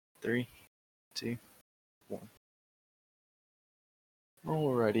Three, two, one.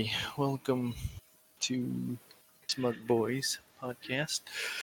 Alrighty, welcome to Smug Boys podcast.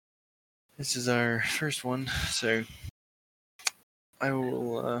 This is our first one, so I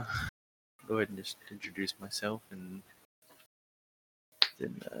will go ahead and just introduce myself, and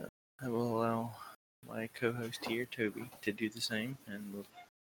then I will allow my co-host here, Toby, to do the same, and we'll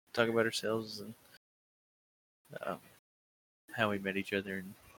talk about ourselves and how we met each other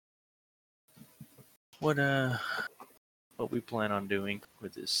and what we plan on doing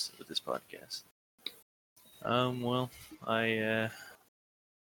with this podcast. Well, I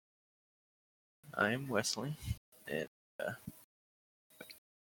am Wesley, and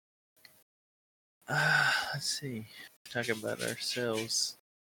let's see. Talk about ourselves.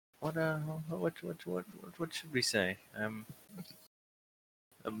 What should we say? I'm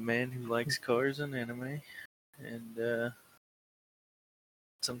a man who likes cars and anime, and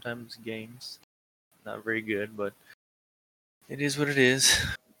sometimes games. Not very good, but it is what it is.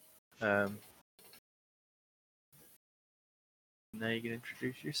 Um, Now you can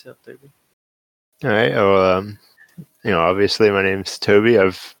introduce yourself, Toby. All right. Well, obviously my name's Toby.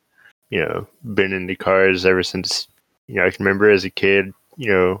 I've, been into cars ever since, I can remember as a kid,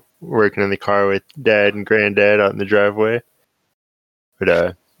 working in the car with dad and granddad out in the driveway.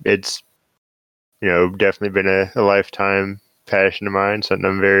 But it's, definitely been a lifetime passion of mine, something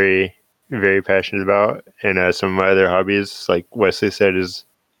I'm very, very passionate about. And some of my other hobbies, like Wesley said, is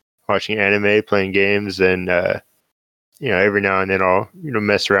watching anime, playing games, and, every now and then I'll,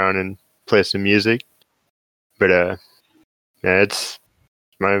 mess around and play some music. But yeah, it's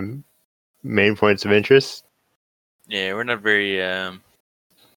my main points of interest. Yeah, we're not very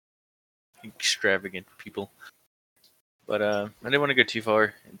extravagant people, but I didn't want to go too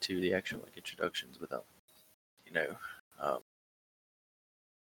far into the actual introductions without,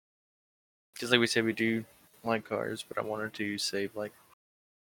 because like we said, we do like cars, but I wanted to save like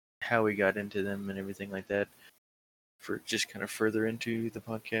how we got into them and everything like that for just kind of further into the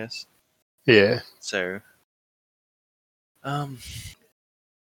podcast. Yeah. So,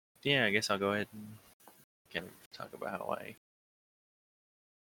 yeah, I guess I'll go ahead and kind of talk about how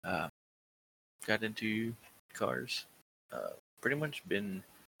I got into cars. Pretty much been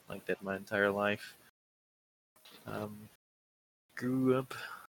like that my entire life. Grew up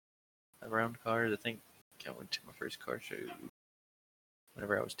around cars. I think I went to my first car show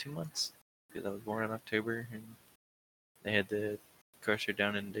whenever I was 2 months, because I was born in October, and they had the car show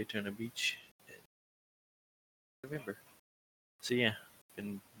down in Daytona Beach in November. So yeah,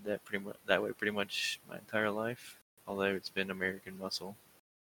 been that way pretty much my entire life. Although it's been American Muscle,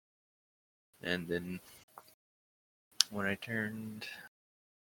 and then when I turned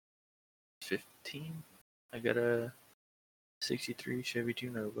 15, I got a '63 Chevy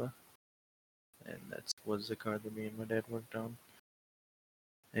 2 Nova, and that was the car that me and my dad worked on,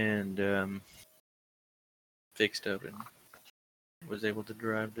 and fixed up and was able to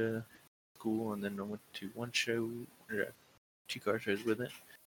drive to school, and then I went to two car shows with it,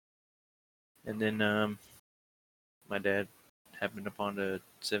 and then my dad happened upon a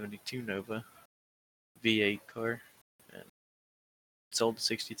 '72 Nova V8 car, and sold the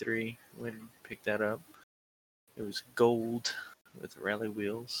 '63. Went and picked that up. It was gold with rally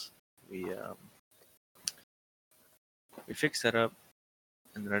wheels. We fixed that up,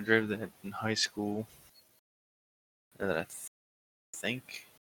 and then I drove that in high school. And then I think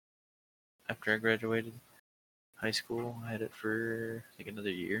after I graduated high school, I had it for I think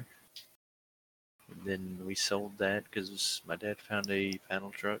another year. And then we sold that because my dad found a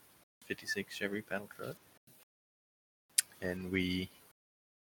panel truck, '56 Chevy panel truck, and we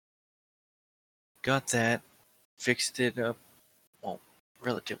got that, fixed it up. Well,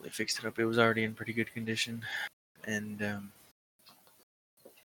 relatively fixed it up. It was already in pretty good condition, and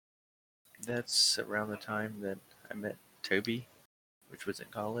that's around the time that I met Toby, which was in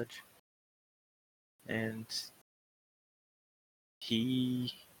college, and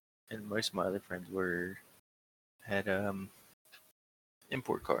he and most of my other friends had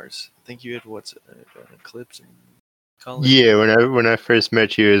import cars. I think you had an Eclipse in college. Yeah, when I first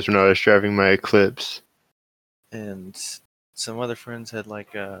met you is when I was driving my Eclipse, and some other friends had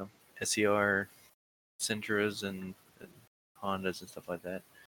like SER Sentras and Hondas and stuff like that,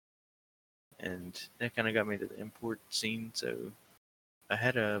 and that kind of got me to the import scene. So I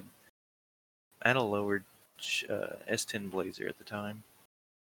had a lowered S10 Blazer at the time,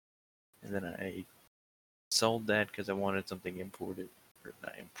 and then I sold that because I wanted something imported, or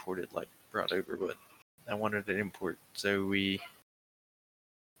not imported like brought over, but I wanted an import. So we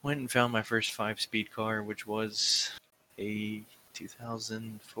went and found my first 5-speed car, which was a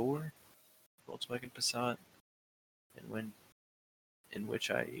 2004 Volkswagen Passat, in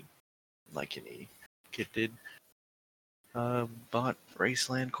which I, like any kid did, bought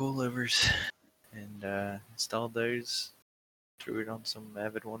Raceland coilovers and installed those. Threw it on some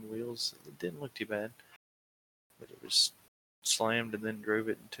Avid One wheels. It didn't look too bad, but it was slammed and then drove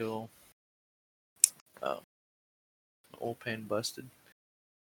it until the oil pan busted.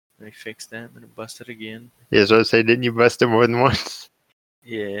 And we fixed that, and then it busted again. Yeah, so I say, didn't you bust it more than once?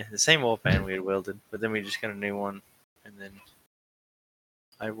 Yeah, the same oil pan we had welded, but then we just got a new one. And then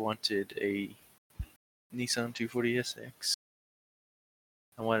I wanted a Nissan 240SX.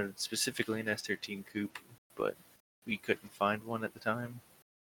 I wanted specifically an S13 coupe, but we couldn't find one at the time.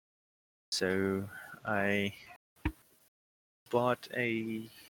 So I bought a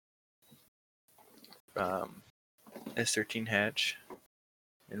S13 hatch,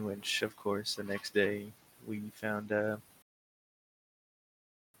 in which, of course, the next day we found a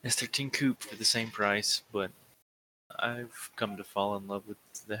S13 coupe for the same price, but I've come to fall in love with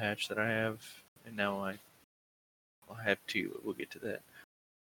the hatch that I have, and now I'll have two, but we'll get to that.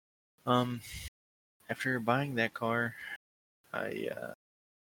 After buying that car, I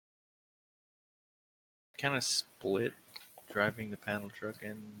kind of split driving the panel truck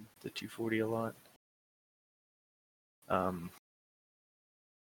and the 240 a lot.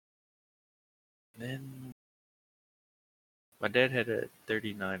 Then my dad had a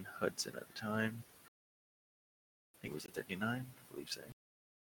 39 Hudson at the time. I think it was a 39, I believe so.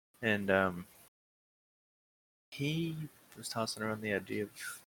 And he was tossing around the idea of,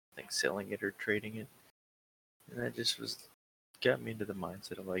 I think, selling it or trading it. And that just got me into the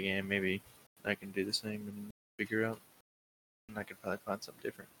mindset of like, yeah, maybe I can do the same and figure out, and I can probably find something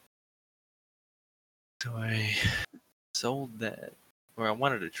different. So I sold that, or I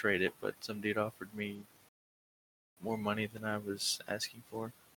wanted to trade it, but some dude offered me more money than I was asking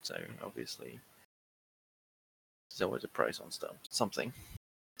for. So obviously, there's always a price on something.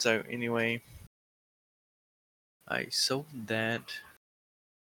 So anyway, I sold that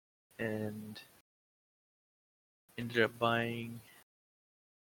and ended up buying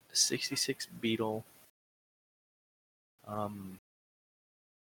a 66 Beetle.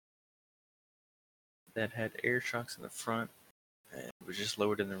 That had air shocks in the front and was just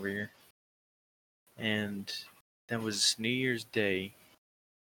lowered in the rear. And that was New Year's Day,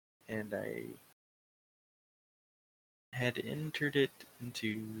 and I had entered it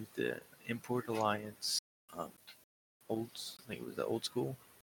into the Import Alliance. I think it was the old school.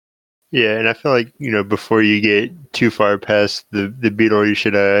 Yeah, and I feel like, before you get too far past the Beetle, you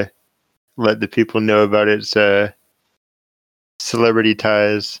should let the people know about its celebrity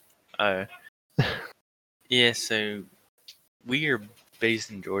ties. Yeah, so we are based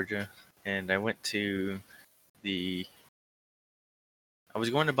in Georgia, and I went to I was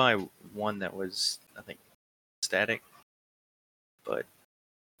going to buy one that was, I think, static, but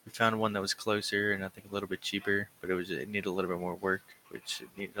we found one that was closer and I think a little bit cheaper, but it needed a little bit more work, which it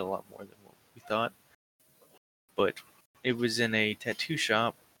needed a lot more than what we thought. But it was in a tattoo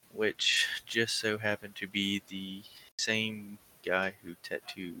shop, which just so happened to be the same guy who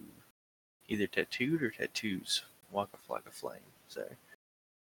either tattooed or tattoos Waka Flocka Flame. So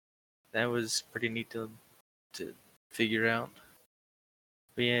that was pretty neat to figure out.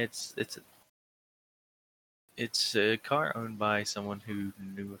 But yeah, it's a car owned by someone who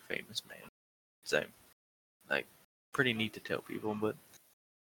knew a famous man. So, like, pretty neat to tell people. But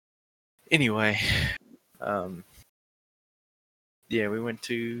anyway, yeah, we went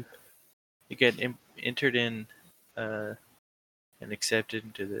to, you get entered in and accepted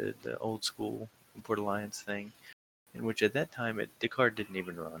into the old school Import Alliance thing, in which at that time the car didn't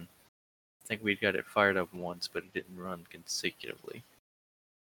even run. I think we'd got it fired up once, but it didn't run consecutively.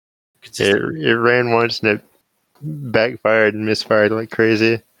 It ran once and it backfired and misfired like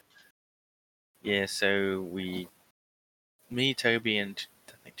crazy. Yeah, so me, Toby, and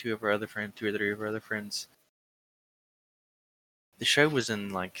I think two or three of our other friends. The show was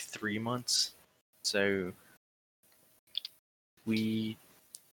in like 3 months, so we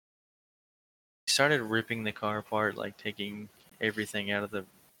started ripping the car apart, like taking everything out of the,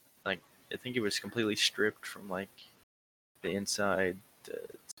 like, I think it was completely stripped from like the inside. The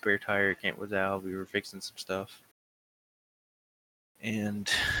spare tire was out. We were fixing some stuff, and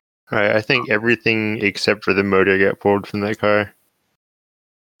I think everything except for the motor got pulled from that car.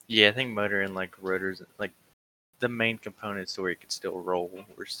 yeah, I think motor and like rotors, like the main components to where it could still roll,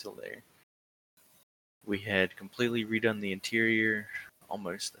 were still there. We had completely redone the interior,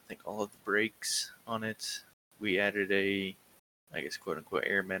 almost, I think, all of the brakes on it. We added a, I guess, quote unquote,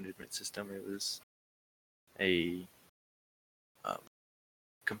 air management system. It was a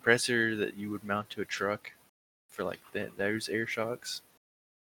compressor that you would mount to a truck for like those air shocks,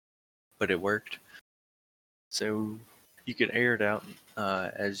 but it worked. So you could air it out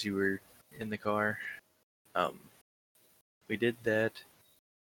as you were in the car. Um, we did that.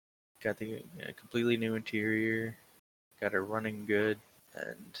 Got the completely new interior. Got it running good.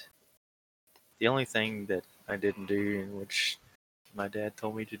 And the only thing that I didn't do, in which my dad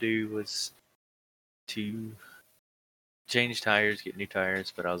told me to do, was to change tires, get new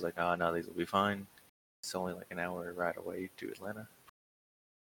tires. But I was like, oh no, these will be fine. It's only like an hour ride away to Atlanta.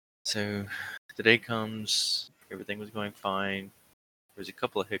 So the day comes, everything was going fine. There was a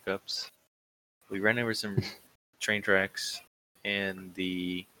couple of hiccups. We ran over some train tracks, and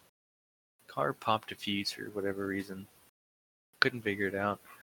the car popped a fuse for whatever reason. Couldn't figure it out.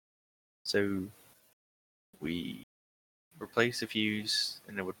 So we replaced the fuse,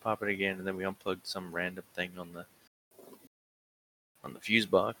 and it would pop it again, and then we unplugged some random thing on the fuse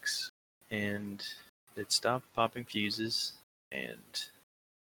box, and it stopped popping fuses, and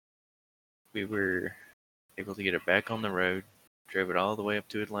we were able to get it back on the road. Drove it all the way up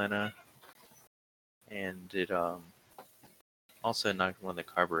to Atlanta, and it also knocked one of the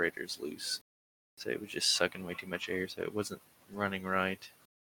carburetors loose. So it was just sucking way too much air, so it wasn't running right.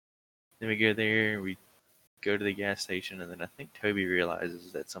 Then we go there, we go to the gas station, and then I think Toby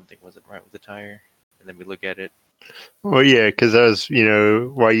realizes that something wasn't right with the tire. And then we look at it. Well, yeah, because I was,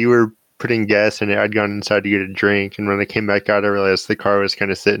 while you were putting gas in it, I'd gone inside to get a drink, and when I came back out, I realized the car was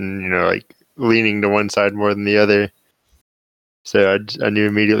kind of sitting, like leaning to one side more than the other. So I knew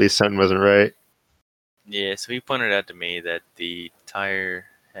immediately something wasn't right. Yeah, so he pointed out to me that the tire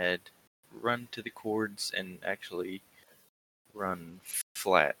had run to the cords and actually run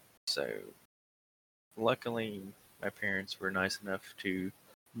flat. So luckily, my parents were nice enough to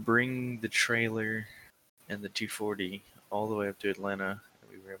bring the trailer and the 240 all the way up to Atlanta, and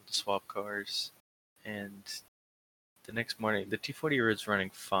we were able to swap cars. And the next morning, the 240 was running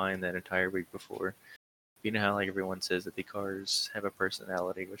fine that entire week before. You know how like everyone says that the cars have a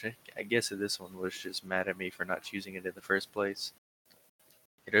personality, which I guess this one was just mad at me for not choosing it in the first place.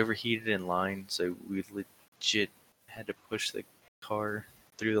 It overheated in line, so we legit had to push the car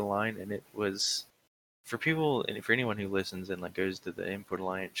through the line, and it was for people and for anyone who listens and like goes to the Import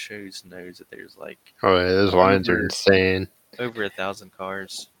Alliance shows knows that there's like Oh, yeah, those lines are insane. Over 1,000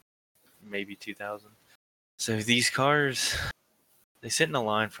 cars, maybe 2,000. So these cars, they sit in a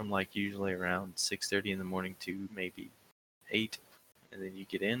line from like usually around 6:30 in the morning to maybe 8, and then you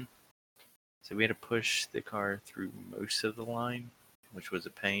get in. So we had to push the car through most of the line, which was a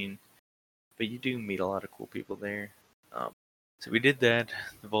pain. But you do meet a lot of cool people there. So we did that.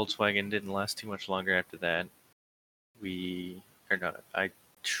 The Volkswagen didn't last too much longer after that. I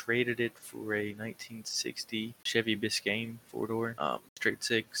traded it for a 1960 Chevy Biscayne 4-door, straight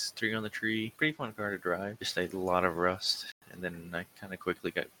six, 3 on the tree. Pretty fun car to drive. Just a lot of rust. And then I kind of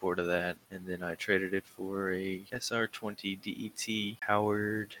quickly got bored of that. And then I traded it for a SR20 DET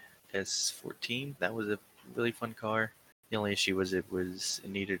Howard S14. That was a really fun car. The only issue was it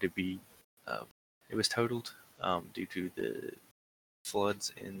needed to be, it was totaled due to the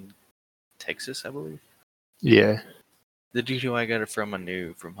floods in Texas, I believe. Yeah. The dude who I got it from, I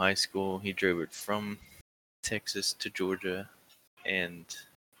knew from high school. He drove it from Texas to Georgia, and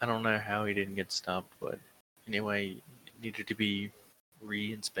I don't know how he didn't get stopped, but anyway, it needed to be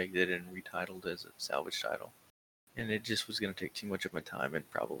re-inspected and retitled as a salvage title. And it just was going to take too much of my time and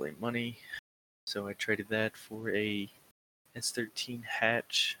probably money, so I traded that for a S13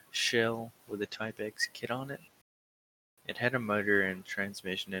 hatch shell with a Type X kit on it. It had a motor and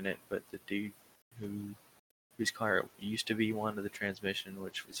transmission in it, but the dude whose car used to be one of the transmission,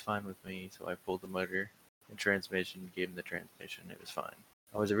 which was fine with me, so I pulled the motor and transmission, gave him the transmission, it was fine.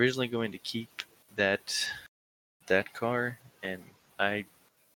 I was originally going to keep that car, and it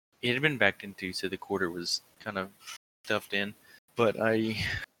had been backed into, so the quarter was kind of stuffed in. But I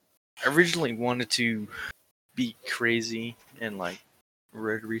originally wanted to be crazy and like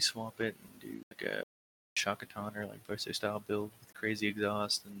rotary swap it and do like a Shakaton or like Verso style build with crazy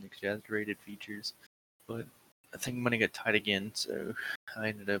exhaust and exaggerated features. But I think money got tight again, so I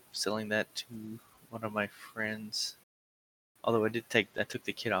ended up selling that to one of my friends. Although I took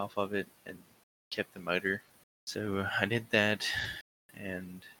the kit off of it and kept the motor. So I did that,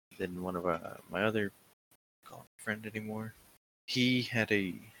 and then one of my other friend anymore, he had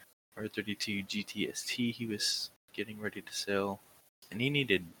a R32 GTST he was getting ready to sell, and he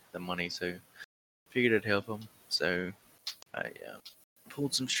needed the money, so I figured I'd help him. So I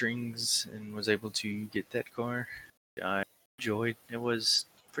pulled some strings and was able to get that car. I enjoyed it. Was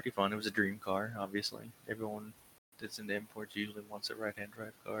pretty fun. It was a dream car, obviously. Everyone that's into imports usually wants a right-hand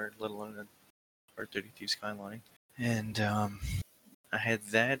drive car, let alone an R32 Skyline. And I had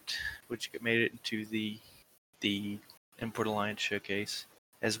that, which made it into the Import Alliance showcase,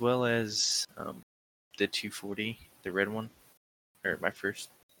 as well as the 240, the red one, or my first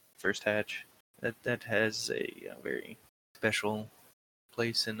hatch. That has a very special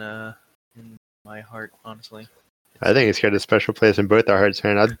place in my heart, honestly. I think it's got a special place in both our hearts,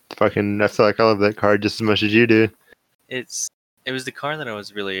 man. I feel like I love that car just as much as you do. It was the car that I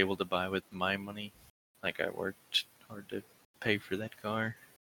was really able to buy with my money. Like, I worked hard to pay for that car,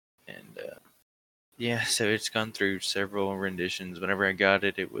 and yeah, so it's gone through several renditions. Whenever I got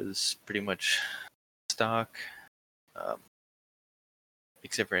it, it was pretty much stock, um,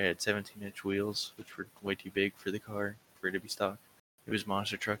 except for it had 17-inch wheels, which were way too big for the car for it to be stock. It was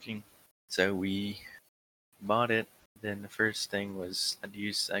monster trucking, so we bought it. Then the first thing was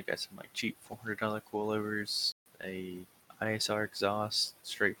I got some like cheap $400 coilovers, a ISR exhaust,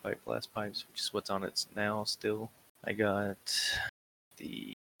 straight pipe blast pipes, which is what's on it now still. I got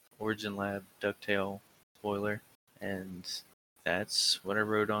the Origin Lab ducktail spoiler, and that's what I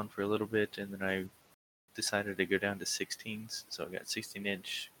rode on for a little bit, and then I decided to go down to 16s, so I got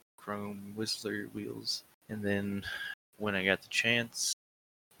 16-inch chrome Whistler wheels, and then when I got the chance,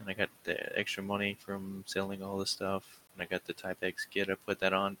 and I got the extra money from selling all the stuff, and I got the Type X kit, I put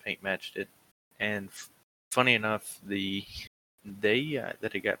that on, paint matched it, and funny enough, the day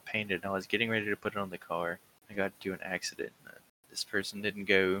that it got painted, I was getting ready to put it on the car, I got into an accident. This person didn't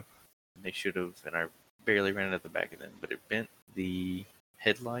go, and they should have, and I barely ran out the back of them, but it bent the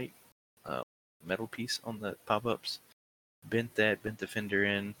headlight metal piece on the pop-ups, bent the fender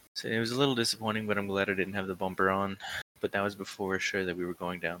in. So it was a little disappointing, but I'm glad I didn't have the bumper on. But that was before a show that we were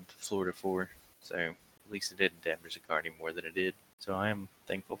going down to Florida for, so at least it didn't damage the car any more than it did. So I am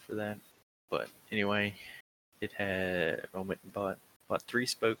thankful for that. But anyway, it had I went and bought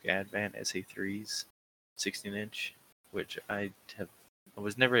 3-spoke Advan SA3s, 16-inch, which I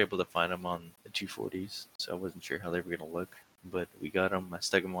was never able to find them on the 240s, so I wasn't sure how they were gonna look. But we got them. I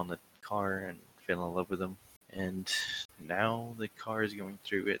stuck them on the car and fell in love with them. And now the car is going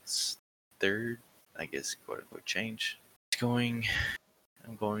through its third, I guess, quote unquote change.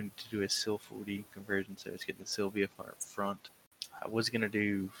 I'm going to do a Sil 40 conversion, so it's getting the Sylvia front. I was gonna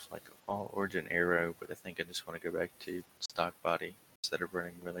do like all Origin Aero, but I think I just want to go back to stock body instead of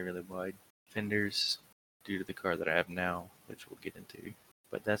running really, really wide fenders due to the car that I have now, which we'll get into.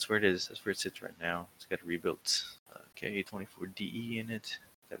 But that's where it is. That's where it sits right now. It's got a rebuilt KA24DE in it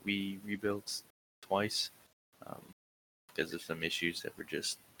that we rebuilt twice because of some issues that were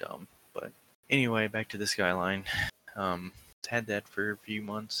just dumb. But anyway, back to the Skyline. Had that for a few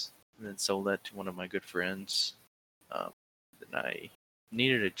months and then sold that to one of my good friends. Then I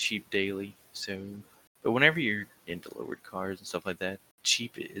needed a cheap daily. But whenever you're into lowered cars and stuff like that,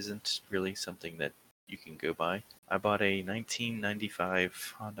 cheap isn't really something that you can go by. I bought a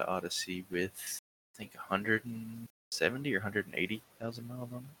 1995 Honda Odyssey with, I think, 170 or 180,000 miles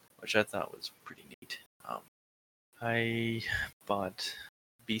on it, which I thought was pretty neat. I bought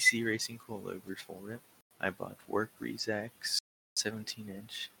BC Racing coilovers for it. I bought Work Rezax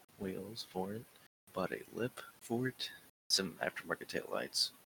 17-inch wheels for it. Bought a lip for it. Some aftermarket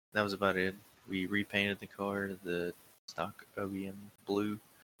taillights. That was about it. We repainted the car the stock OEM blue,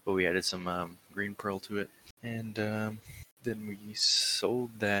 but we added some green pearl to it. And then we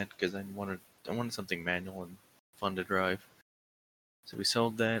sold that because I wanted something manual and fun to drive. So we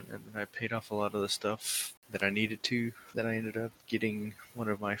sold that, and then I paid off a lot of the stuff that I needed to. Then I ended up getting one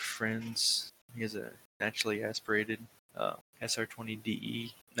of my friends. He has a naturally aspirated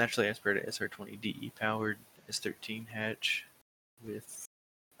SR20DE, naturally aspirated SR20DE powered S13 hatch with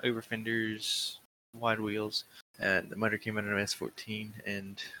over fenders, wide wheels, and the motor came out of an S14,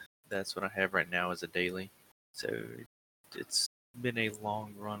 and that's what I have right now as a daily. So it's been a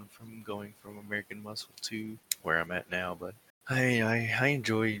long run from going from American Muscle to where I'm at now, but I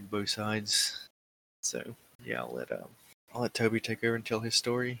enjoy both sides. So yeah, I'll let Toby take over and tell his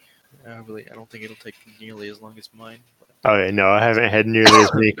story. I don't think it'll take nearly as long as mine. But Okay, no, I haven't had nearly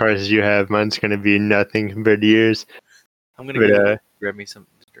as many cars as you have. Mine's gonna be nothing compared to yours. I'm gonna go grab me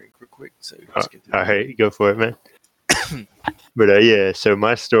something to drink real quick. So let's get through. All right, go for it, man. But yeah, so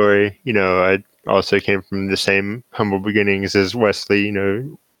my story, I also came from the same humble beginnings as Wesley.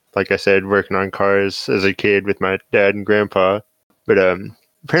 Like I said, working on cars as a kid with my dad and grandpa. But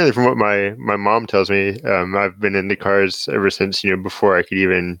apparently, from what my mom tells me, I've been into cars ever since before I could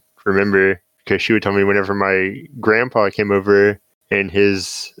even remember. Because she would tell me whenever my grandpa came over in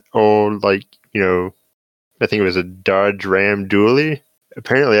his old I think it was a Dodge Ram Dually.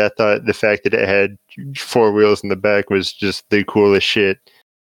 apparently I thought the fact that it had 4 wheels in the back was just the coolest shit.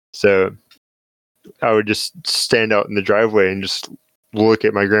 So I would just stand out in the driveway and just look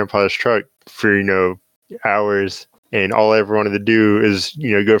at my grandpa's truck for, hours. And all I ever wanted to do is,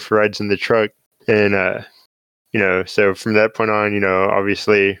 go for rides in the truck. And, so from that point on,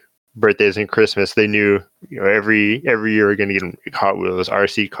 obviously birthdays and Christmas, they knew, every year we're going to get them Hot Wheels,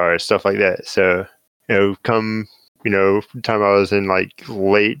 RC cars, stuff like that. So, come, time I was in like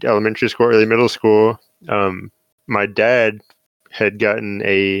late elementary school, early middle school, my dad had gotten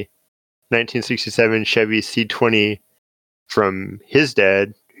a 1967 Chevy C20 from his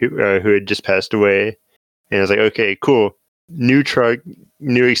dad, who had just passed away. And I was like, okay, cool. New truck,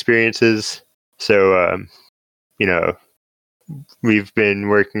 new experiences. So, we've been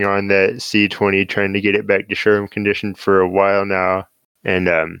working on that C20, trying to get it back to showroom condition for a while now. And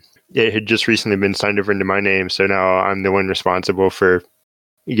it had just recently been signed over into my name. So now I'm the one responsible for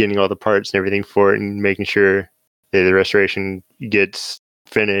getting all the parts and everything for it and making sure that the restoration gets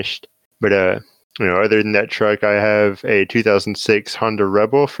finished. But, other than that truck, I have a 2006 Honda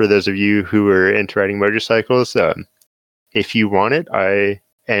Rebel for those of you who are into riding motorcycles. If you want it, I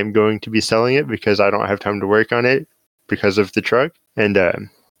am going to be selling it because I don't have time to work on it because of the truck. And,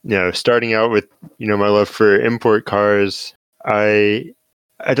 starting out with, my love for import cars, I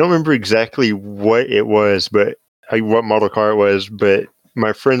don't remember exactly what it was, but what model car it was, but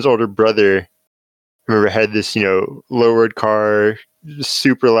my friend's older brother, I remember, had this, lowered car,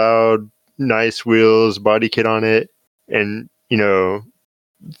 super loud, nice wheels, body kit on it. And,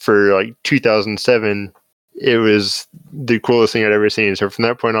 for like 2007, it was the coolest thing I'd ever seen. So from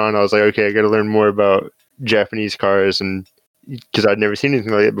that point on, I was like, okay, I got to learn more about Japanese cars, and because I'd never seen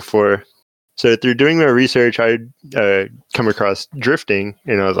anything like it before. So through doing my research, I'd come across drifting,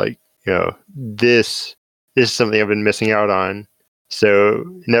 and I was like, this is something I've been missing out on. So,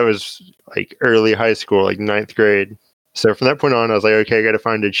 and that was like early high school, like 9th grade. So from that point on, I was like, okay, I got to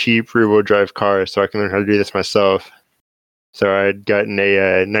find a cheap rear-wheel drive car so I can learn how to do this myself. So I'd gotten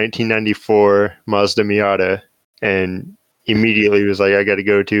a 1994 Mazda Miata, and immediately was like, I got to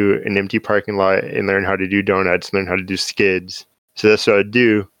go to an empty parking lot and learn how to do donuts, learn how to do skids. So that's what I'd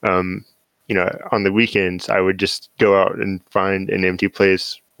do. On the weekends, I would just go out and find an empty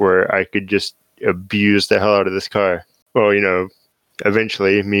place where I could just abuse the hell out of this car. Well,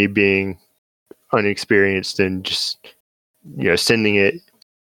 eventually, me being unexperienced and just, sending it,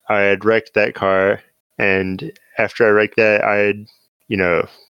 I had wrecked that car. And after I wrecked that, I had,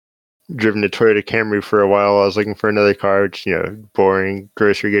 driven a Toyota Camry for a while. I was looking for another car, which, boring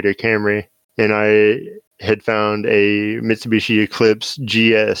grocery getter Camry. And I had found a Mitsubishi Eclipse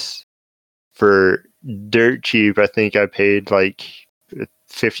GS for dirt cheap. I think I paid like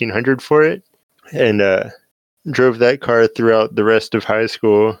 $1,500 for it, and drove that car throughout the rest of high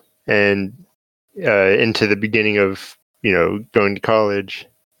school and into the beginning of, going to college.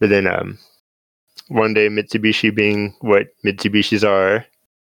 But then one day, Mitsubishi being what Mitsubishis are,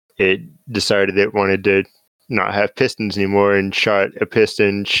 it decided it wanted to not have pistons anymore and shot a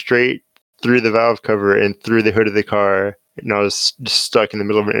piston straight through the valve cover and through the hood of the car. And I was just stuck in the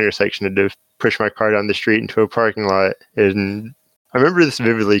middle of an intersection and had to push my car down the street into a parking lot. And I remember this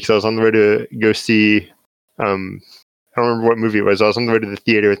vividly because I was on the way to go see, I don't remember what movie it was. I was on the way to the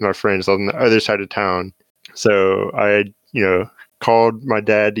theater with my friends. I was on the other side of town. So I had, called my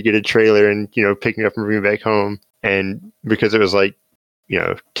dad to get a trailer and, pick me up and bring me back home. And because it was like,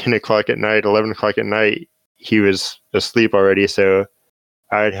 10 o'clock at night, 11 o'clock at night, he was asleep already. So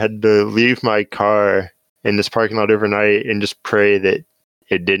I had to leave my car in this parking lot overnight and just pray that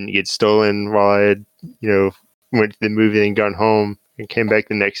it didn't get stolen while I had, went to the movie and gone home and came back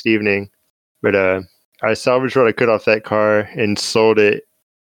the next evening. But I salvaged what I could off that car and sold it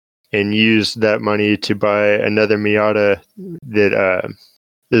and used that money to buy another Miata that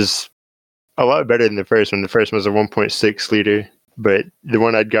is a lot better than the first one. The first one was a 1.6 liter, but the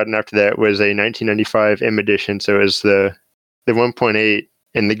one I'd gotten after that was a 1995 M Edition, so it was the 1.8.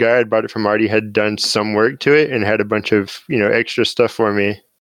 And the guy I'd bought it from already had done some work to it and had a bunch of, extra stuff for me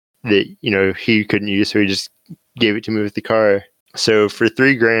that, he couldn't use. So he just gave it to me with the car. So for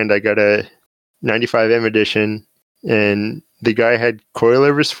 $3,000, I got a 95 M Edition, and the guy had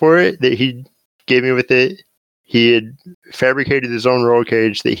coilovers for it that he gave me with it. He had fabricated his own roll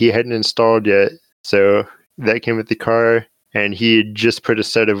cage that he hadn't installed yet. So that came with the car, and he had just put a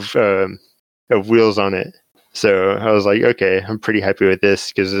set of wheels on it. So I was like, okay, I'm pretty happy with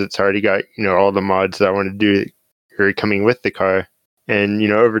this because it's already got, all the mods that I want to do are coming with the car. And,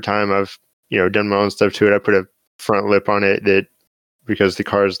 over time I've, done my own stuff to it. I put a front lip on it that, because the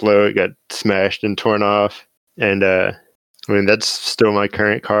car is low, it got smashed and torn off. And I mean, that's still my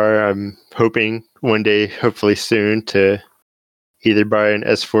current car. I'm hoping one day, hopefully soon, to either buy an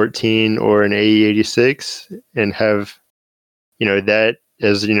S14 or an AE86 and have, that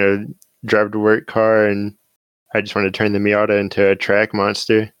as, drive to work car. And I just want to turn the Miata into a track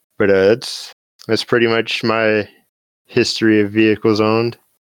monster. But that's pretty much my history of vehicles owned.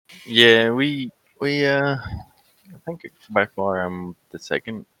 Yeah, we I think by far I'm the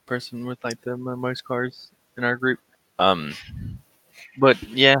second person with like the most cars in our group. Um, but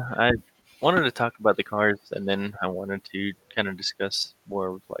yeah, I wanted to talk about the cars, and then I wanted to kind of discuss more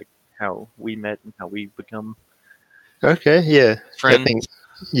of like how we met and how we become Okay, yeah. I friends. think,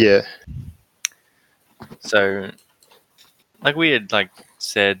 yeah. So, like we had like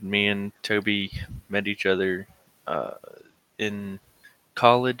said, me and Toby met each other uh, in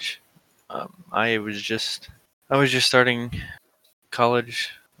college. I was just starting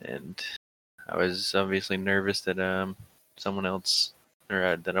college, and I was obviously nervous that someone else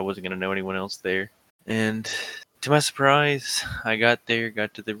or that I wasn't gonna know anyone else there. And to my surprise, I got there,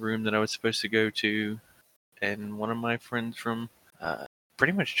 got to the room that I was supposed to go to, and one of my friends from uh,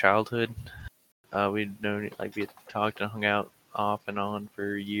 pretty much childhood, we'd known like we had talked and hung out off and on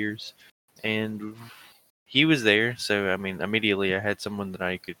for years, and he was there. So I mean, immediately I had someone that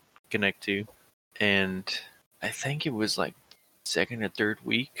I could connect to, and I think it was like second or third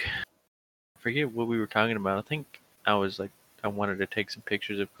week. I forget what we were talking about. I think I was like I wanted to take some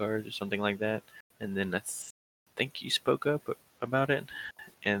pictures of cars or something like that, and then think you spoke up about it,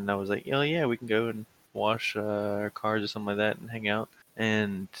 and I was like, oh yeah, we can go and wash our cars or something like that and hang out.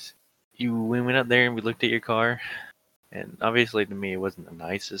 And we went out there and we looked at your car, and obviously to me it wasn't the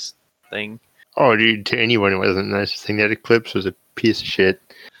nicest thing. Oh, dude, to anyone, it wasn't the nicest thing. That Eclipse was a piece of shit.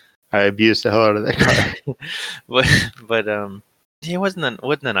 I abused the hell out of that car. but yeah, it wasn't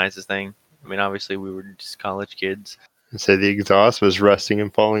the nicest thing. I mean, obviously we were just college kids. So the exhaust was rusting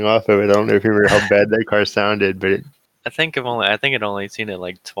and falling off of it. I don't know if you remember how bad that car sounded, but I think I'd only seen it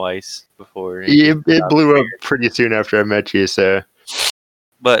like twice before it stopped blew up figuring. pretty soon after I met you. So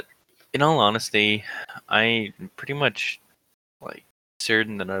But in all honesty, I pretty much like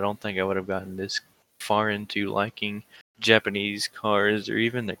certain that I don't think I would have gotten this far into liking Japanese cars or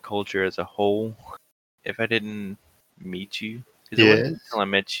even the culture as a whole if I didn't meet you. Because it wasn't yeah, until I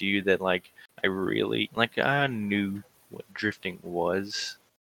met you that like I really like I knew what drifting was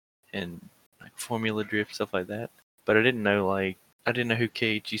and like Formula Drift stuff like that. But I didn't know who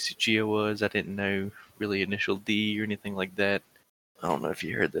Keiichi Tsuchiya was. I didn't know really Initial D or anything like that. I don't know if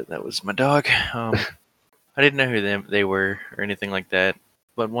you heard that. That was my dog. I didn't know who they were or anything like that.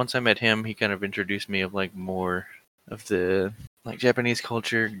 But once I met him, he kind of introduced me of like more of the like Japanese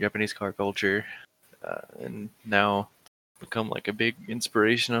culture, Japanese car culture, and now become like a big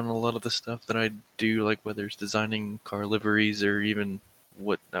inspiration on a lot of the stuff that I do, like whether it's designing car liveries or even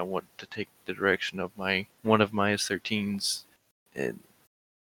what I want to take the direction of my one of my S13s. And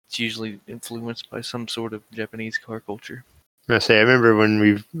it's usually influenced by some sort of Japanese car culture. I remember when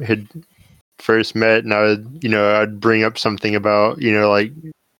we had first met, and I'd bring up something about like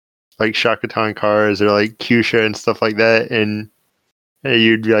Shakotan cars or like Kyusha and stuff like that, and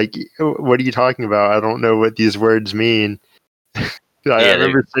you'd be like, "What are you talking about? I don't know what these words mean." I Yeah,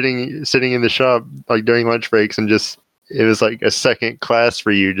 remember sitting in the shop like during lunch breaks and just it was like a second class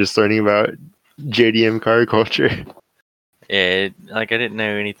for you just learning about JDM car culture. yeah. Like I didn't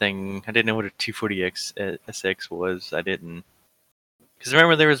know anything. I didn't know what a 240X SX was. I didn't. Because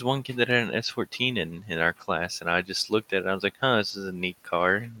remember, there was one kid that had an S14 in our class, and I just looked at it and I was like, huh, this is a neat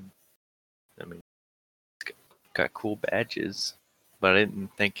car. I mean, got cool badges, but I don't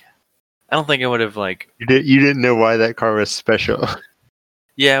think I would have like, You didn't know why that car was special.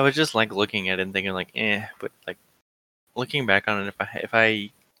 yeah, I was just like looking at it and thinking like, but like looking back on it, if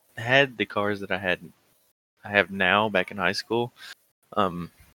I had the cars that I have now back in high school,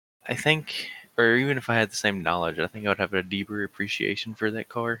 um, I think, or even if I had the same knowledge, I think I would have a deeper appreciation for that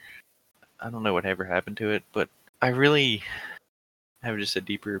car. I don't know what ever happened to it, but I really have just a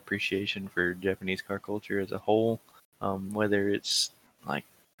deeper appreciation for Japanese car culture as a whole. Whether it's like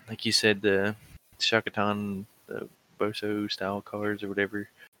like you said, the Shakotan, the Boso style cars or whatever,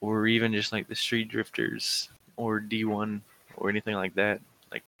 or even just like the Street Drifters or D1 or anything like that.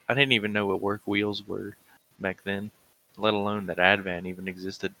 Like I didn't even know what work wheels were back then, let alone that Advan even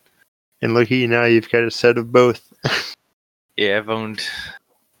existed. And look at you now, you've got a set of both. Yeah, I've owned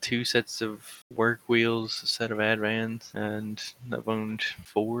two sets of work wheels, a set of Advans, and I've owned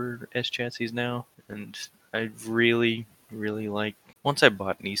four S chassis now. And I really, really like. Once I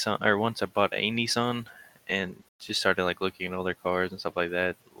bought a Nissan, and just started like looking at all their cars and stuff like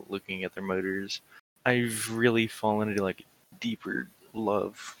that, looking at their motors. I've really fallen into like deeper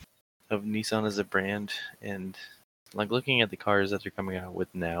love of Nissan as a brand, and like looking at the cars that they're coming out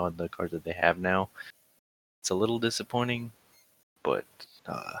with now and the cars that they have now, it's a little disappointing, but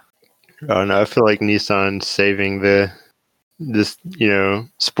Oh no, I feel like Nissan's saving this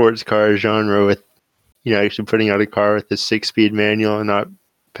sports car genre with actually putting out a car with a 6-speed manual and not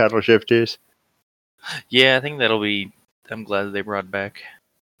paddle shifters. yeah, I think that'll be. I'm glad that they brought it back,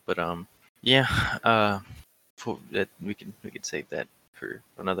 but yeah, for that we could save that for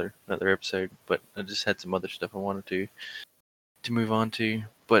another episode. But I just had some other stuff I wanted to move on to.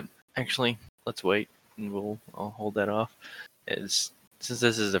 But actually, let's wait and I'll hold that off. Since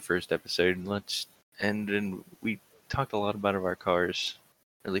this is the first episode, let's and we talked a lot about our cars.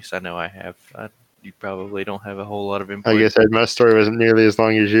 At least I know I have. You probably don't have a whole lot of input. Like I said, my story wasn't nearly as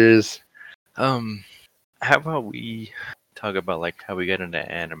long as yours. How about we talk about like how we got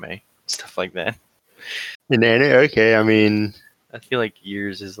into anime, stuff like that? In anime, okay. I mean, I feel like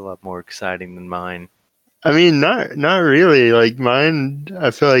yours is a lot more exciting than mine. not really. Like mine,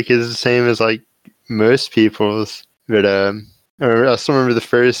 I feel like is the same as like most people's. But I still remember the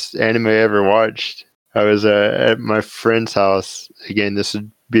first anime I ever watched. I was at my friend's house. Again, this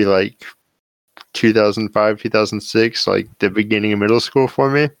would be like 2005, 2006, like the beginning of middle school for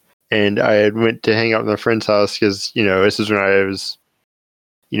me. And I had went to hang out with my friend's house because this is when I was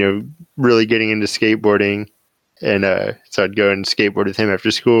really getting into skateboarding, and so I'd go and skateboard with him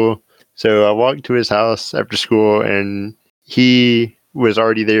after school. So I walked to his house after school, and he was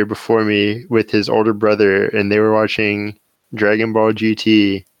already there before me with his older brother, and they were watching Dragon Ball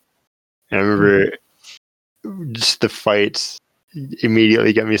GT. And I remember just the fights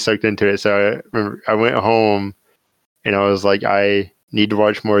immediately got me sucked into it. So I remember I went home, and I was like, I need to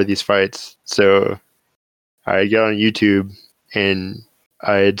watch more of these fights. So I got on YouTube, and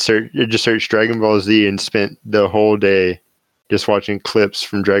I had just searched Dragon Ball Z and spent the whole day just watching clips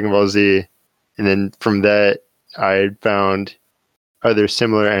from Dragon Ball Z. And then from that, I had found other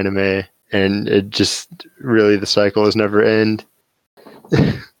similar anime, and it just really, the cycle has never end.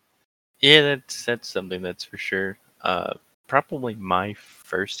 Yeah, that's something that's for sure. Probably my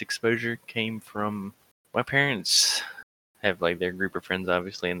first exposure came from my parents have like their group of friends,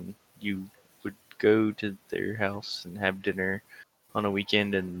 obviously, and you would go to their house and have dinner on a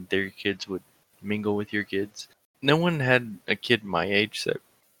weekend, and their kids would mingle with your kids. No one had a kid my age,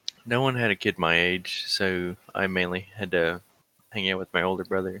 so I mainly had to hang out with my older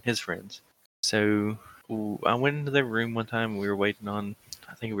brother and his friends. So I went into their room one time. I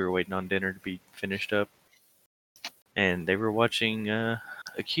think we were waiting on dinner to be finished up, and they were watching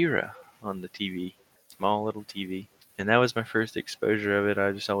Akira on the TV, small little TV, and that was my first exposure of it.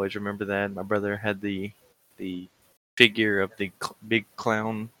 I just always remember that. My brother had the figure of the big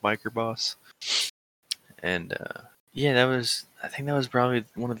clown biker boss, and yeah, I think that was probably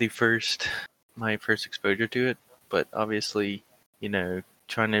one of my first exposure to it. But obviously,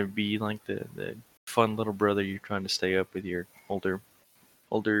 trying to be like the fun little brother, you're trying to stay up with your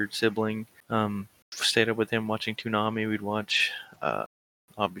older sibling. Stayed up with him watching Toonami. We'd watch,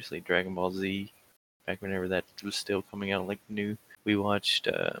 obviously, Dragon Ball Z back whenever that was still coming out like new. We watched.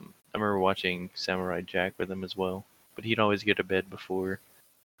 I remember watching Samurai Jack with him as well, but he'd always get to bed before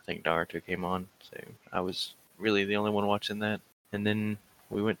I think Naruto came on, so I was really the only one watching that. And then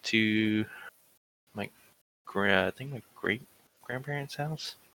we went to my I think my great grandparents'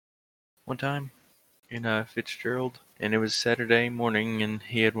 house one time in Fitzgerald, and it was Saturday morning, and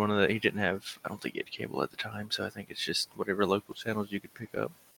he didn't have, I don't think he had cable at the time, so I think it's just whatever local channels you could pick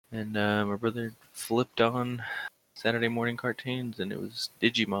up. And my brother flipped on Saturday morning cartoons, and it was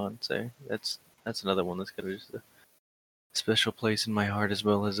Digimon, so that's another one that's got just a special place in my heart, as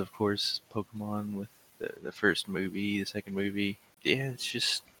well as, of course, Pokemon with the first movie, the second movie. Yeah, it's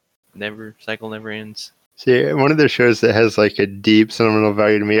just cycle never ends. See, one of the shows that has like a deep sentimental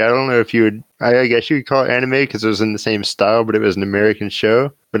value to me. I don't know if you would, I guess you could call it anime because it was in the same style, but it was an American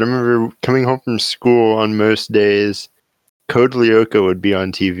show. But I remember coming home from school on most days, Code Lyoko would be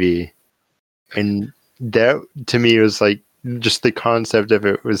on TV. And that to me was like, just the concept of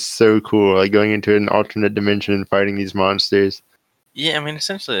it was so cool, like going into an alternate dimension and fighting these monsters. Yeah, I mean,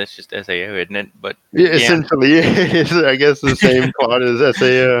 essentially that's just SAO, isn't it? But yeah, essentially, it's, I guess the same plot as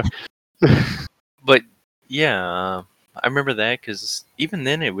SAO. But yeah, I remember that because even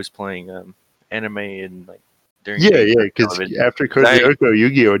then it was playing anime and like during because after Code Lyoko,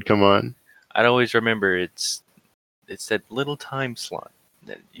 Yu-Gi-Oh would come on. I'd always remember it's that little time slot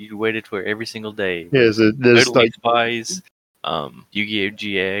that you waited for every single day. Yeah, so there's Totally Spies, Yu-Gi-Oh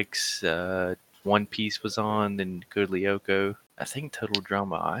GX, One Piece was on, then Code Lyoko. I think Total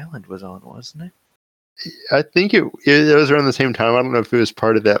Drama Island was on, wasn't it? I think it was around the same time. I don't know if it was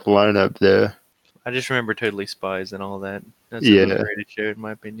part of that lineup though. I just remember Totally Spies and all that. That's an Yeah. underrated show, in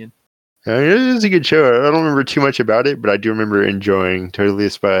my opinion. I mean, it was a good show. I don't remember too much about it, but I do remember enjoying Totally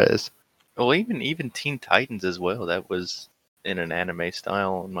Spies. Well, even Teen Titans as well. That was in an anime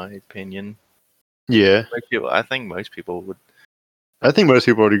style, in my opinion. Yeah. I think most people would. I think most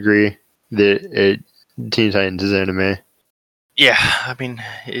people would agree that Teen Titans is anime. Yeah, I mean,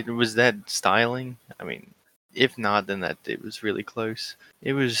 it was that styling. I mean, if not, then that it was really close.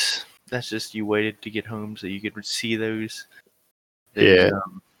 That's just you waited to get home so you could see those Yeah.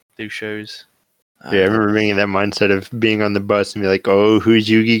 those shows. Yeah, I remember being in that mindset of being on the bus and be like, oh, who's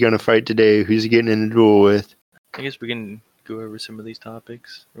Yugi going to fight today? Who's he getting in a duel with? I guess we can go over some of these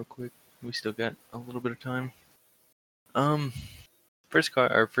topics real quick. We still got a little bit of time.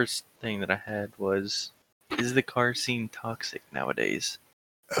 First thing that I had was, is the car scene toxic nowadays?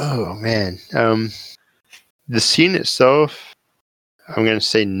 Oh, man. The scene itself, I'm going to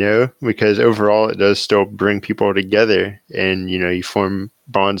say no, because overall it does still bring people together and, you form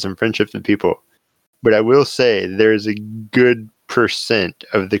bonds and friendships with people. But I will say there's a good percent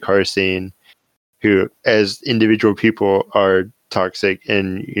of the car scene who, as individual people, are toxic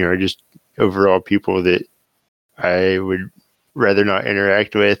and, just overall people that I would rather not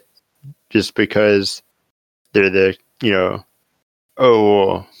interact with just because they're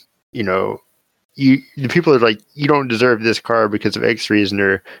oh, the people are like, you don't deserve this car because of X reason,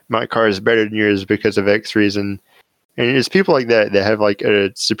 or my car is better than yours because of X reason. And it's people like that have like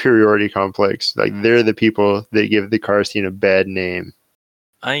a superiority complex. Like they're the people that give the car scene a bad name.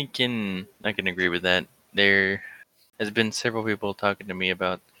 I can agree with that. There has been several people talking to me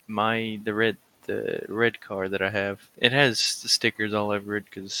about the red car that I have. It has the stickers all over it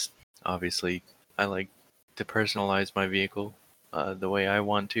because obviously I like to personalize my vehicle the way I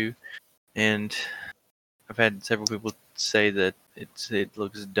want to, and I've had several people say that it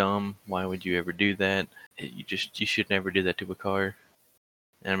looks dumb. Why would you ever do that? You should never do that to a car.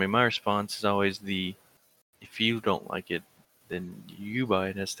 And I mean, my response is always if you don't like it, then you buy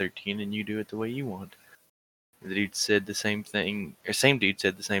an S13 and you do it the way you want. The dude said the same thing, or same dude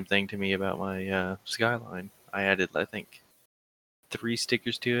said the same thing to me about my Skyline. I added, I think, 3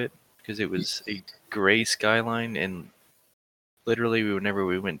 stickers to it because it was a gray Skyline, and literally, whenever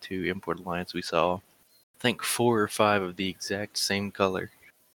we went to Import Alliance, we saw, I think, 4 or 5 of the exact same color.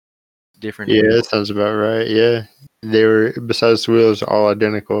 Different Yeah, wheels. that sounds about right. Yeah. They were, besides the wheels, all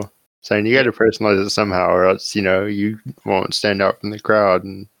identical. Saying you got to personalize it somehow, or else, you won't stand out from the crowd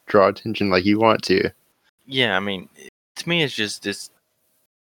and draw attention like you want to. Yeah, I mean, to me, it's just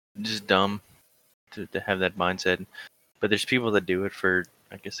dumb to have that mindset. But there's people that do it for,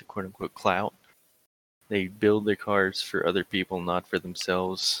 I guess, a quote unquote clout. They build their cars for other people, not for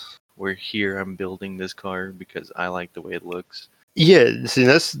themselves. Where here, I'm building this car because I like the way it looks. Yeah, see,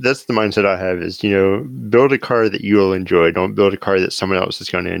 that's the mindset I have is, build a car that you'll enjoy. Don't build a car that someone else is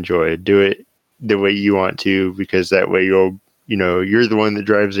going to enjoy. Do it the way you want to, because that way you're the one that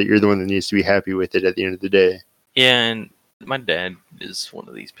drives it. You're the one that needs to be happy with it at the end of the day. Yeah, and my dad is one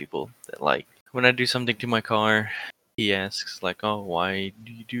of these people that, like, when I do something to my car, he asks, like, oh, why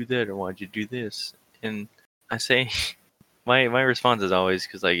do you do that, or why'd you do this? And I say, my response is always,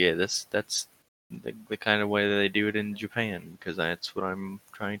 because, like, yeah, that's the kind of way that they do it in Japan, because that's what I'm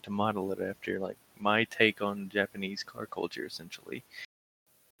trying to model it after, like, my take on Japanese car culture, essentially.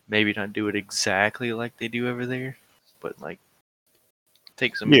 Maybe not do it exactly like they do over there, but, like,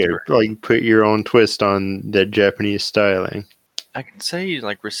 take some inspiration. Like put your own twist on that Japanese styling. I can say,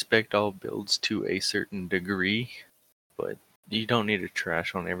 like, respect all builds to a certain degree, but you don't need to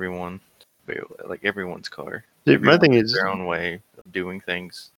trash on everyone, like everyone's car. My thing is, their own way of doing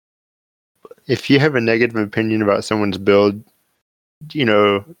things. but if you have a negative opinion about someone's build,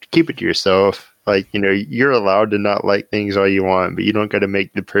 keep it to yourself. Like, you're allowed to not like things all you want, but you don't got to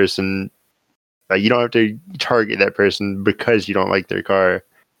make the person, like, you don't have to target that person because you don't like their car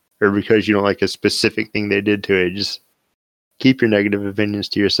or because you don't like a specific thing they did to it. Just keep your negative opinions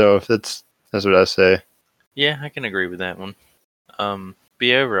to yourself. That's what I say. Yeah, I can agree with that one. But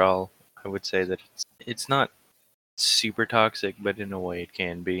overall, I would say that it's not super toxic, but in a way it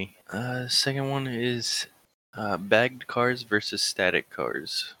can be. Second one is bagged cars versus static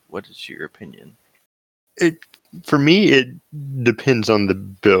cars. What is your opinion? For me, it depends on the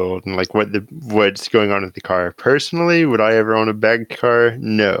build and like what's going on with the car. Personally, would I ever own a bagged car?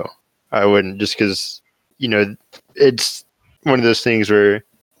 No, I wouldn't, just because it's one of those things where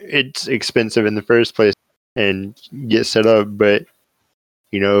it's expensive in the first place and get set up. But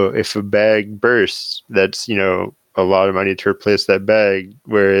if a bag bursts, that's a lot of money to replace that bag,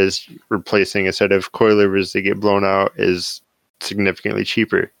 whereas replacing a set of coilovers that get blown out is significantly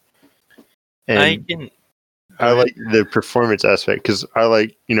cheaper. I And can go I ahead. like the performance aspect because I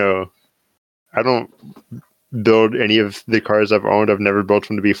like, I don't build any of the cars I've owned. I've never built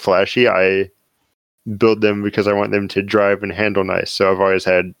them to be flashy. I build them because I want them to drive and handle nice. So I've always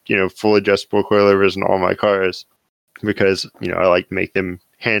had, full adjustable coilovers in all my cars because, I like to make them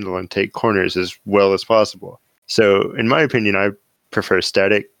handle and take corners as well as possible. So in my opinion, I prefer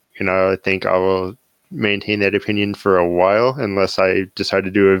static, and I think I will maintain that opinion for a while unless I decide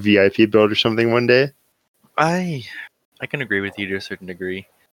to do a VIP build or something one day. I can agree with you to a certain degree.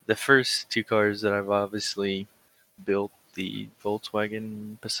 The first two cars that I've obviously built, the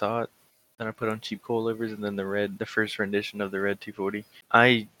Volkswagen Passat that I put on cheap coilovers, and then the first rendition of the red 240.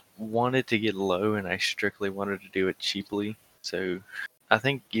 I wanted to get low, and I strictly wanted to do it cheaply. So I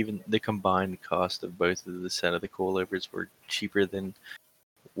think even the combined cost of both of the set of the coilovers were cheaper than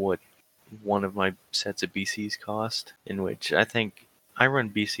what one of my sets of BCs cost. In which I think I run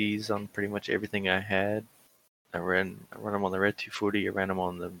BCs on pretty much everything I had. I run them on the red 240. I ran them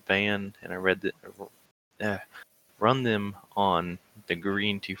on the van, and run them on the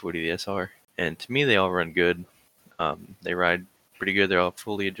green 240, the SR. And to me, they all run good. They ride pretty good. They're all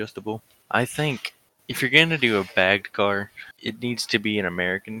fully adjustable. I think if you're gonna do a bagged car, it needs to be an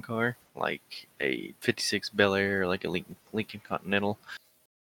American car, like a '56 Bel Air, or like a Lincoln Continental,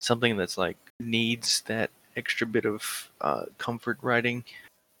 something that's like needs that extra bit of comfort riding.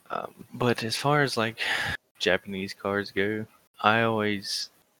 But as far as like Japanese cars go, I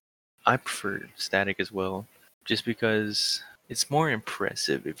prefer static as well, just because it's more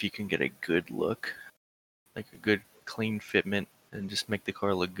impressive if you can get a good look, like a good clean fitment, and just make the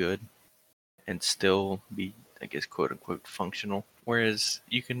car look good and still be, I guess, quote unquote functional. Whereas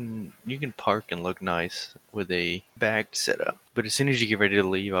you can park and look nice with a bagged setup, but as soon as you get ready to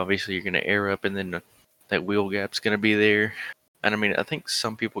leave, obviously you're gonna air up, and then that wheel gap's gonna be there. And I mean, I think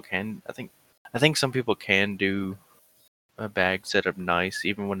some people can. I think some people can do a bag setup nice,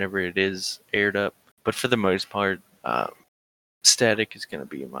 even whenever it is aired up. But for the most part, static is going to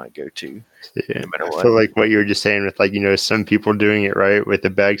be my go-to, Yeah, no matter I what. feel like what you were just saying with like, some people doing it right with the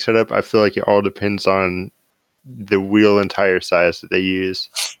bag setup. I feel like it all depends on the wheel and tire size that they use.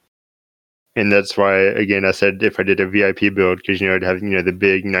 And that's why, again, I said if I did a VIP build, because, I'd have, the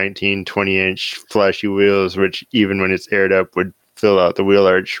big 19, 20-inch flashy wheels, which even when it's aired up would fill out the wheel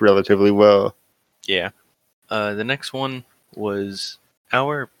arch relatively well. Yeah. The next one was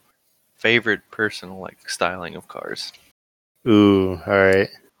our favorite personal styling of cars. Ooh, all right.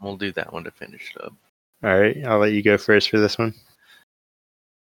 We'll do that one to finish it up. All right, I'll let you go first for this one.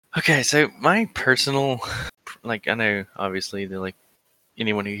 Okay, so my personal, I know obviously they're like,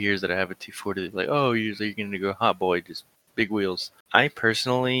 anyone who hears that I have a 240, they're like, oh, usually you're going to go hot boy, just big wheels. I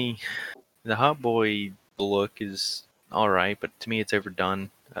personally, the hot boy look is alright, but to me it's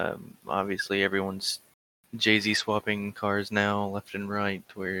overdone. Obviously everyone's Jay-Z swapping cars now left and right,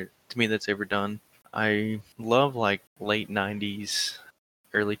 where to me that's overdone. I love like late 90s,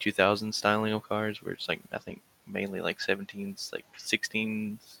 early 2000s styling of cars, where it's like, I think mainly like 17s, like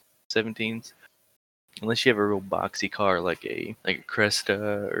 16s, 17s. Unless you have a real boxy car like a Cresta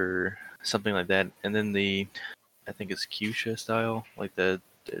or something like that. And then I think it's Fuchsia style, like the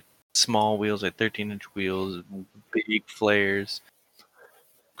small wheels, like 13-inch wheels, big flares,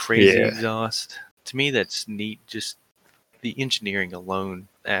 crazy Yeah, exhaust. To me, that's neat. Just the engineering alone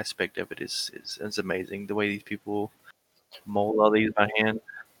aspect of it is amazing. The way these people mold all these by hand.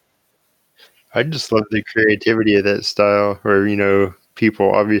 I just love the creativity of that style where,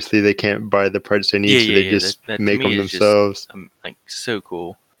 people, obviously they can't buy the parts they Yeah, need, so yeah, they yeah. That just that to make me them is just themselves. like so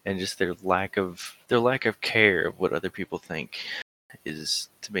cool, and just their lack of care of what other people think is,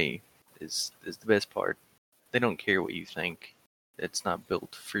 to me, is the best part. They don't care what you think. It's not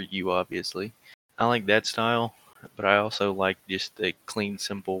built for you, obviously. I like that style, but I also like just the clean,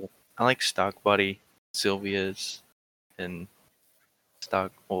 simple. I like stock body Sylvias and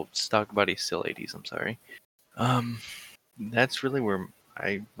stock body Still 80s. I'm sorry. Um, that's really where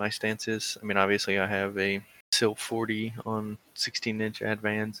my stance is. I mean, obviously, I have a Sil 40 on 16-inch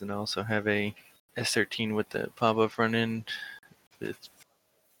Advans, and I also have a S13 with the Pavo front end with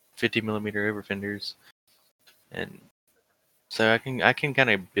 50 millimeter over fenders, and so I can kind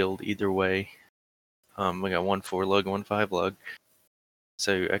of build either way. We got one 4 lug, one 5 lug,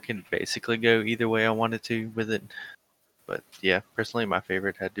 so I can basically go either way I wanted to with it. But yeah, personally, my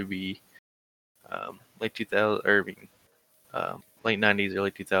favorite had to be late 2000, or I mean, late 90s,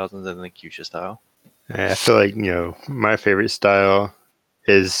 early 2000s, and then the Fuchsia style. I feel like, my favorite style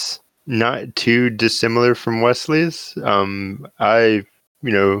is not too dissimilar from Wesley's. I,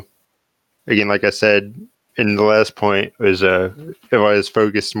 you know, again, like I said in the last point, was I was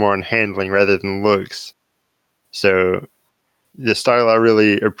focused more on handling rather than looks. So the style I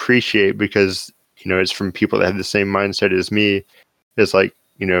really appreciate because it's from people that have the same mindset as me. Is like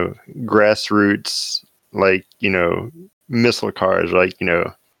grassroots, like missile cars, like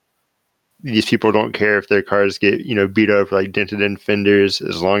these people don't care if their cars get beat up, like dented in fenders,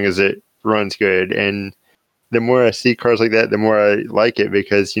 as long as it runs good. And the more I see cars like that, the more I like it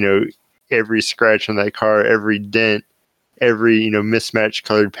because every scratch on that car, every dent, every mismatched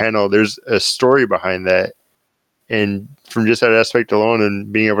colored panel, there's a story behind that. And from just that aspect alone,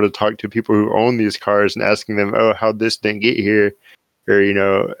 and being able to talk to people who own these cars and asking them, oh, how this didn't get here,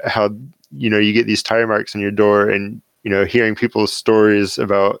 or how you get these tire marks on your door, and hearing people's stories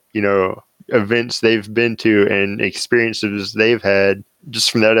about events they've been to and experiences they've had. Just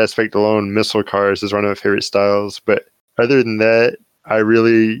from that aspect alone, missile cars is one of my favorite styles. But other than that, I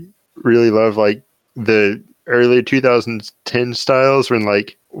really love like the early 2010 styles when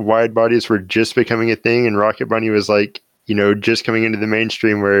like wide bodies were just becoming a thing, and Rocket Bunny was like just coming into the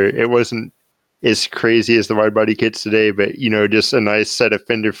mainstream, where it wasn't as crazy as the wide body kits today, but just a nice set of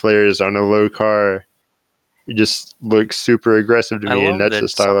fender flares on a low car. It just looks super aggressive to me, and that's the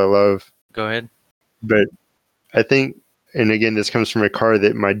style I love. Go ahead. But I think, and again, this comes from a car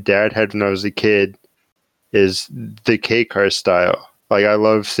that my dad had when I was a kid, is the K car style. Like I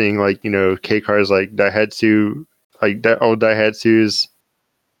love seeing like K cars like Daihatsu, like that old Daihatsus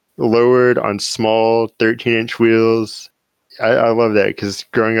lowered on small 13-inch wheels. I love that because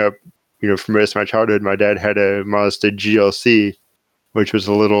growing up, for most of my childhood, my dad had a Mazda GLC, which was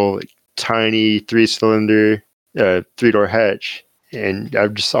a little tiny 3-cylinder, 3-door hatch. And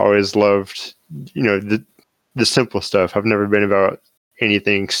I've just always loved, the simple stuff. I've never been about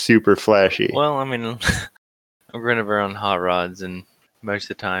anything super flashy. Well, I mean, I'm running around hot rods, and most of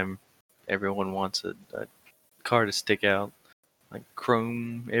the time, everyone wants a car to stick out, like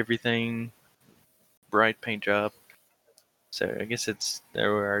chrome, everything, bright paint job. So I guess it's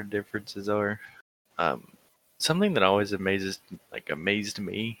there where our differences are. Something that always amazed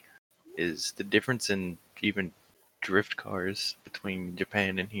me is the difference in even drift cars between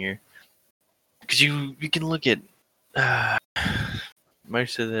Japan and here. Because you can look at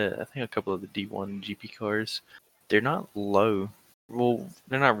most of I think a couple of the D1 GP cars, they're not low. Well,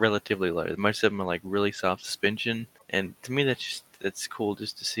 they're not relatively low. Most of them are like really soft suspension, and to me that's cool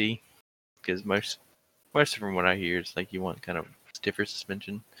just to see. Because most of them, what I hear is like you want kind of stiffer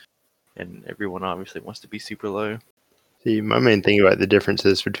suspension, and everyone obviously wants to be super low. See, my main thing about the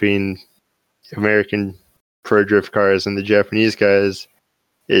differences between American pro drift cars and the Japanese guys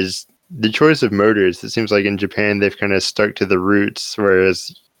is the choice of motors. It seems like in Japan they've kind of stuck to the roots,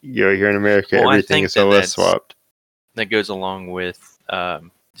 whereas here in America everything is LS swapped. That goes along with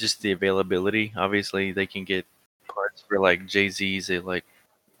just the availability. Obviously, they can get parts for like JZs,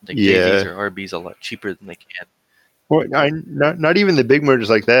 JZs or RBs a lot cheaper than they can. Well, not even the big motors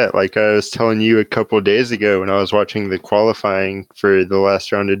like that. Like I was telling you a couple of days ago when I was watching the qualifying for the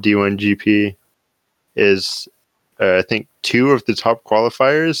last round of D1 GP, is I think 2 of the top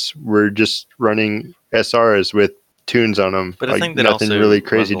qualifiers were just running SRs with tunes on them. But like, I think that nothing also really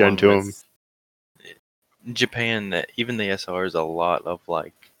crazy done to them. In Japan, that even the SR is a lot of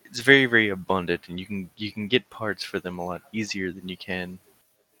like, it's very, very abundant, and you can get parts for them a lot easier than you can,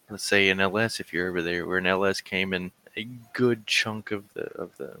 let's say, an LS if you're over there, where an LS came in a good chunk of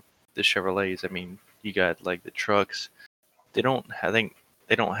the Chevrolets. I mean, you got like the trucks. I think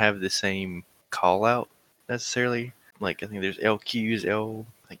they don't have the same call out necessarily. Like I think there's LQs,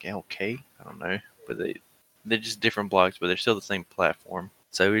 LK. I don't know, but they're just different blocks, but they're still the same platform.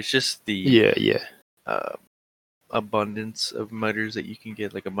 So it's just the abundance of motors that you can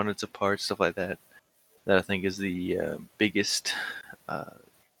get, like abundance of parts, stuff like that. That I think is the biggest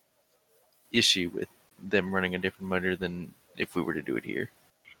issue with them running a different motor than if we were to do it here.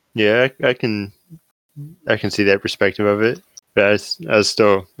 Yeah, I can see that perspective of it. But I was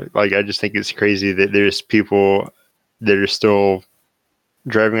still like, I just think it's crazy that there's people that are still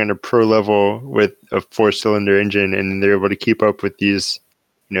driving on a pro level with a 4-cylinder engine, and they're able to keep up with these,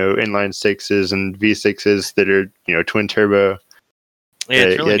 inline 6s and V6s that are, twin turbo. Yeah,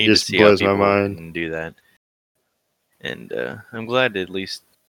 it's really neat just to see blows how my mind. Can do that. And I'm glad to at least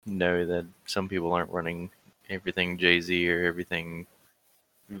know that some people aren't running everything JZ or everything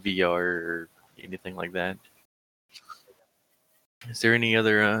VR or anything like that. Is there any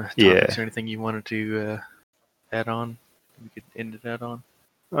other topics or anything you wanted to add on? We could end it out on.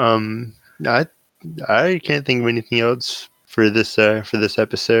 I can't think of anything else for this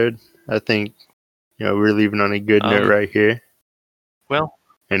episode. I think we're leaving on a good note right here. Well,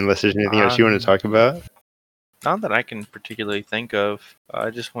 unless there's anything else you want to talk about. Not that I can particularly think of. I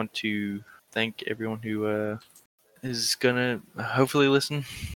just want to thank everyone who is gonna hopefully listen.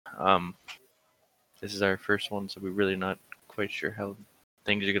 This is our first one, so we're really not quite sure how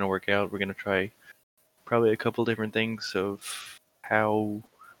things are gonna work out. We're gonna try probably a couple different things of how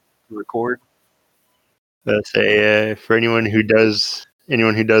to record. Let's say for anyone who does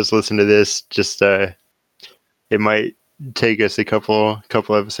listen to this, just it might take us a couple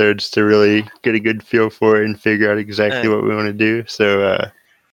episodes to really get a good feel for it and figure out exactly what we want to do. So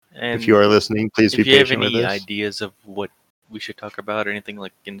if you are listening, please be patient with us. If you have any ideas of what we should talk about or anything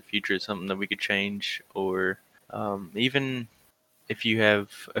like in the future, something that we could change, or even if you have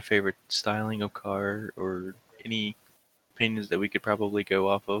a favorite styling of car or any opinions that we could probably go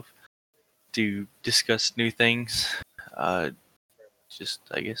off of to discuss new things, just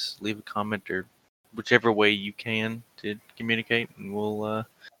I guess leave a comment or whichever way you can to communicate, and we'll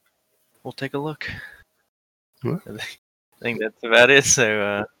take a look. What? I think that's about it.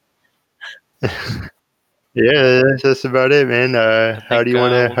 So yeah, that's about it, man. How do you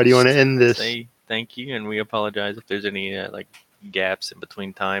want to end this? Say thank you, and we apologize if there's any like gaps in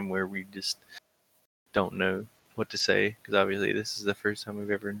between time where we just don't know what to say, because obviously this is the first time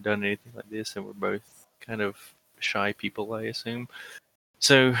we've ever done anything like this, and we're both kind of shy people, I assume.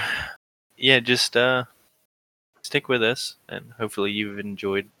 So yeah, just stick with us, and hopefully you've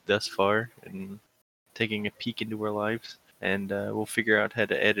enjoyed thus far and taking a peek into our lives, and we'll figure out how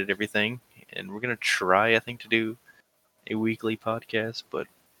to edit everything, and we're gonna try, I think, to do a weekly podcast, but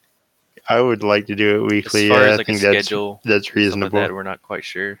I would like to do it weekly. As far as I like think a schedule, that's reasonable. Like that, we're not quite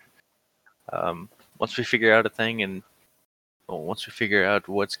sure. Once we figure out a thing, and once we figure out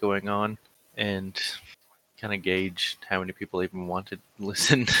what's going on, and kind of gauge how many people even want to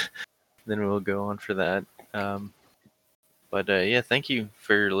listen, then we'll go on for that. But yeah, thank you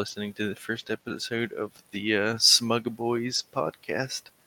for listening to the first episode of the Smug Boys podcast.